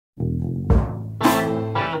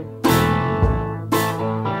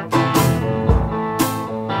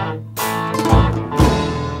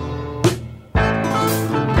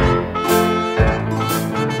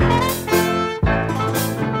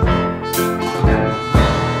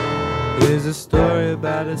a story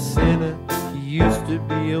about a sinner. He used to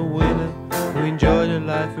be a winner who enjoyed a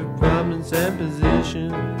life of prominence and position.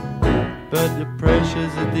 But the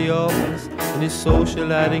pressures at the office and his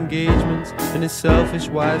socialite engagements and his selfish,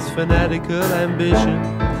 wise, fanatical ambition,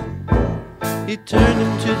 it turned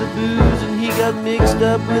him to the booze, and he got mixed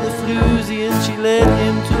up with a floozy, and she led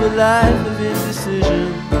him to a life of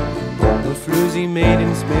indecision. The floozy made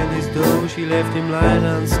him spend his dough. She left him lying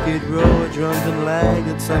on Skid Row, a drunken lag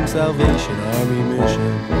at some Salvation Army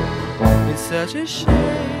mission. It's such a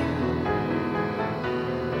shame.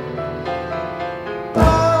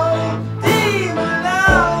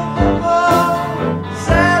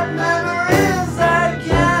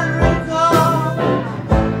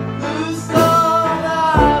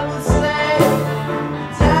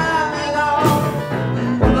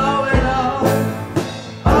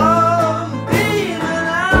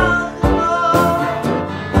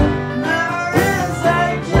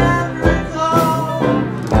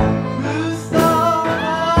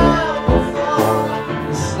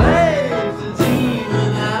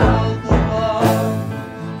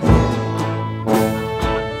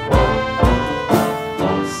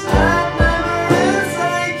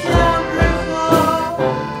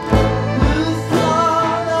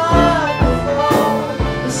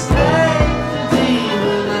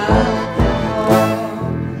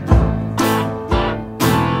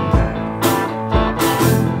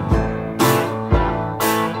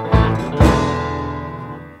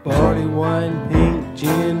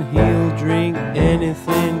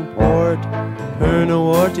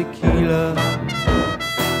 Tequila,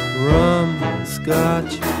 rum,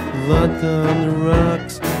 scotch, vodka on the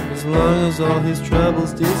rocks, as long as all his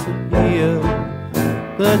troubles disappear.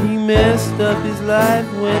 But he messed up his life,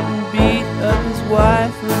 went and beat up his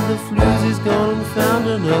wife, and the floozy's gone and found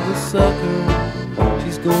another sucker.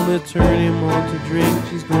 She's gonna turn him on to drink,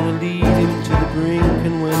 she's gonna lead him to the brink,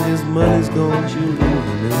 and when his money's gone, she'll leave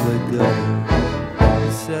him in the gutter.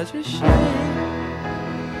 It's such a shame.